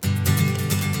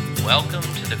Welcome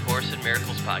to the Course in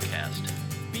Miracles podcast.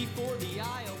 Before the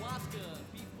ayahuasca,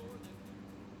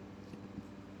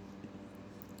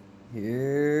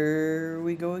 Here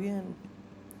we go again.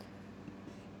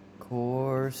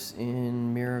 Course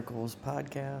in Miracles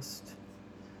podcast.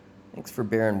 Thanks for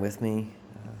bearing with me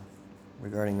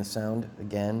regarding the sound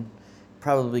again.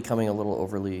 Probably becoming a little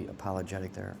overly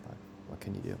apologetic there, but what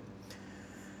can you do?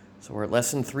 So we're at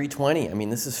lesson 320. I mean,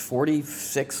 this is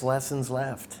 46 lessons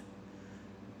left.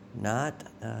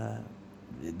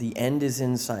 The end is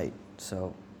in sight.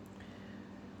 So,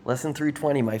 lesson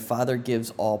 320, my Father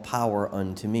gives all power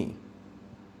unto me.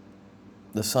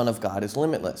 The Son of God is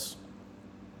limitless.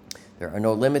 There are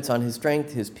no limits on his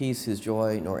strength, his peace, his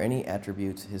joy, nor any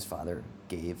attributes his Father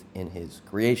gave in his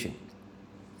creation.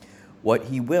 What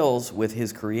he wills with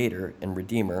his Creator and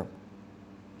Redeemer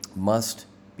must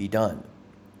be done.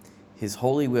 His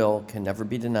holy will can never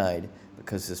be denied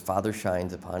because his Father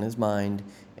shines upon his mind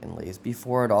and lays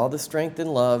before it all the strength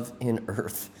and love in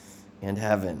earth and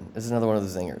heaven. This is another one of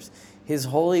the zingers. His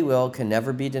holy will can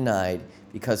never be denied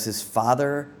because his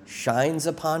Father shines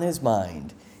upon his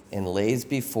mind and lays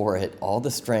before it all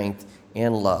the strength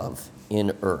and love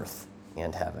in earth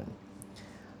and heaven.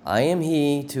 I am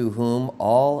he to whom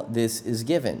all this is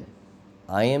given.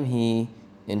 I am he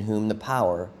in whom the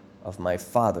power of my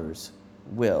Father's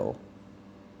will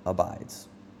abides.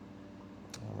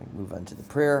 We move on to the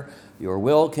prayer. Your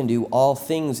will can do all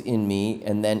things in me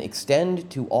and then extend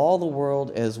to all the world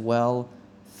as well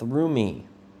through me.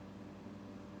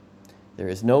 There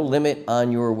is no limit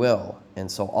on your will, and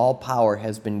so all power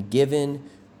has been given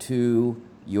to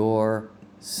your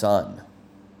Son.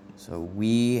 So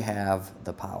we have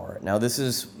the power. Now this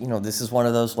is one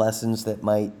of those lessons that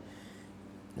might,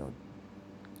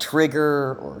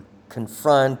 trigger or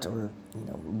confront or,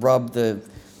 rub the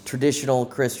traditional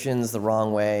Christians the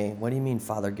wrong way. What do you mean,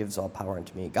 Father gives all power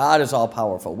unto me? God is all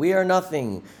powerful. We are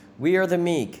nothing. We are the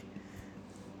meek.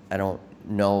 I don't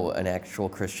know an actual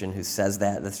Christian who says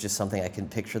that. That's just something I can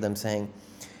picture them saying.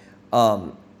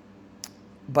 But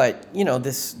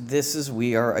this is this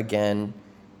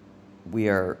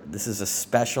is a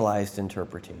specialized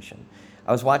interpretation.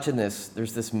 I was watching this.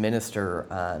 There's this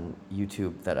minister on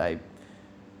YouTube that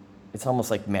it's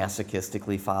almost like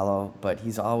masochistically follow, but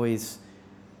he's always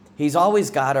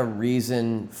got a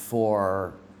reason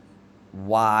for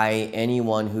why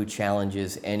anyone who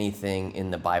challenges anything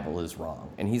in the Bible is wrong.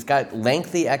 And he's got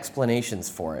lengthy explanations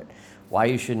for it. Why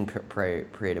you shouldn't pray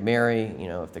to Mary,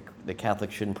 if the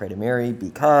Catholics shouldn't pray to Mary,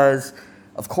 because,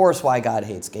 of course, why God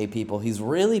hates gay people. He's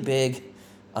really big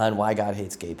on why God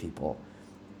hates gay people,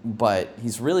 but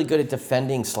he's really good at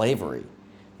defending slavery.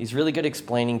 He's really good at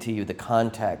explaining to you the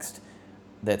context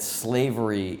that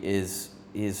slavery is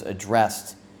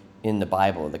addressed in the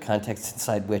Bible, the context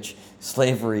inside which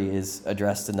slavery is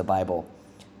addressed in the Bible.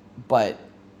 But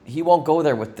he won't go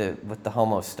there with the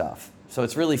homo stuff. So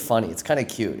it's really funny. It's kind of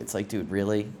cute. It's like, dude,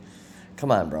 really?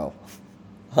 Come on, bro.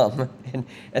 And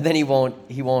then he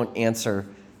won't answer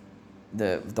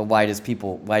the why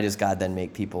does God then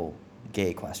make people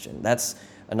gay question. That's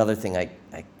another thing.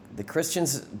 The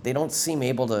Christians, they don't seem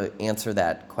able to answer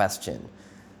that question.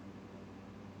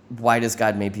 Why does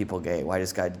God make people gay? Why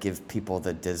does God give people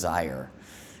the desire?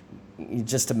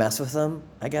 Just to mess with them,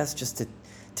 I guess, just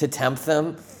to tempt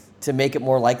them, to make it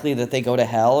more likely that they go to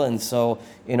hell, and so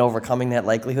in overcoming that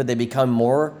likelihood, they become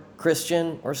more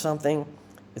Christian or something.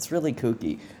 It's really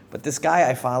kooky. But this guy,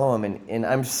 I follow him, and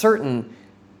I'm certain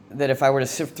that if I were to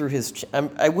sift through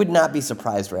I would not be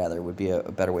surprised, rather, would be a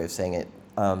better way of saying it,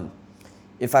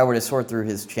 if I were to sort through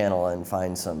his channel and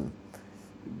find some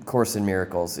Course in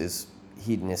Miracles is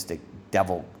hedonistic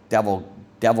devil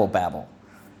babble.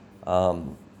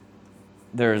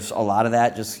 There's a lot of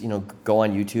that. Just go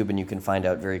on YouTube and you can find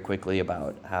out very quickly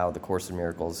about how the Course in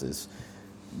Miracles is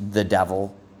the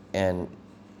devil, and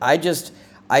I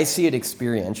see it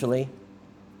experientially.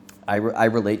 I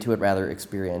relate to it rather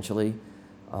experientially.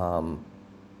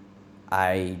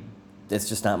 It's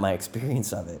just not my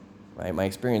experience of it, right? My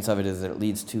experience of it is that it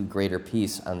leads to greater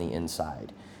peace on the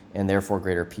inside, and therefore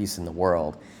greater peace in the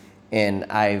world. And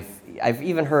I've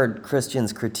even heard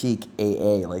Christians critique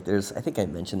AA. I think I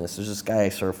mentioned this. There's this guy I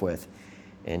surf with,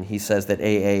 and he says that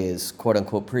AA is quote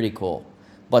unquote pretty cool,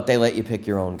 but they let you pick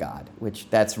your own God, which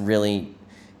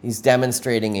he's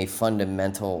demonstrating a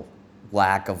fundamental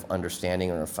lack of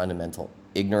understanding or a fundamental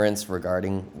ignorance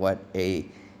regarding what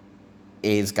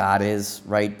AA's God is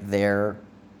right there.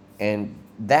 And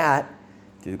that,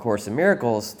 through the Course in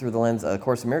Miracles, through the lens of the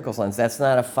Course in Miracles lens, that's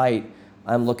not a fight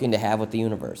I'm looking to have with the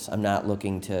universe. I'm not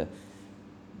looking to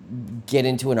get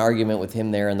into an argument with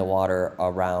him there in the water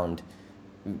around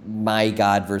my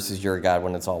God versus your God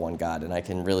when it's all one God. And I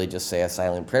can really just say a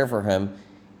silent prayer for him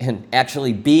and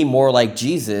actually be more like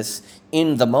Jesus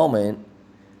in the moment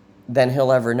than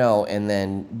he'll ever know, and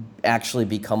then actually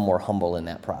become more humble in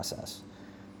that process.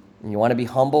 And you want to be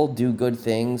humble, do good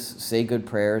things, say good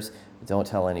prayers, but don't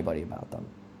tell anybody about them.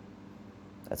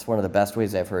 That's one of the best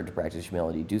ways I've heard to practice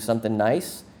humility. Do something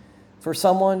nice for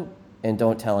someone and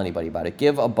don't tell anybody about it.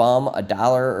 Give a bum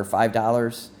 $1 or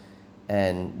 $5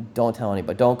 and don't tell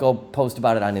anybody. Don't go post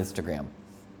about it on Instagram.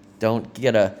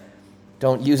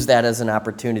 Don't use that as an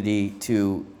opportunity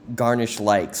to garnish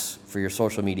likes for your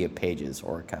social media pages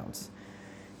or accounts.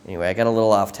 Anyway, I got a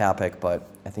little off topic, but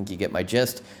I think you get my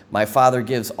gist. My Father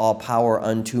gives all power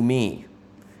unto me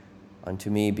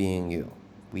being you.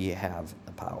 We have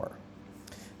the power.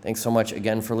 Thanks so much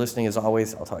again for listening. As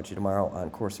always, I'll talk to you tomorrow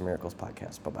on Course in Miracles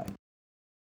podcast. Bye-bye.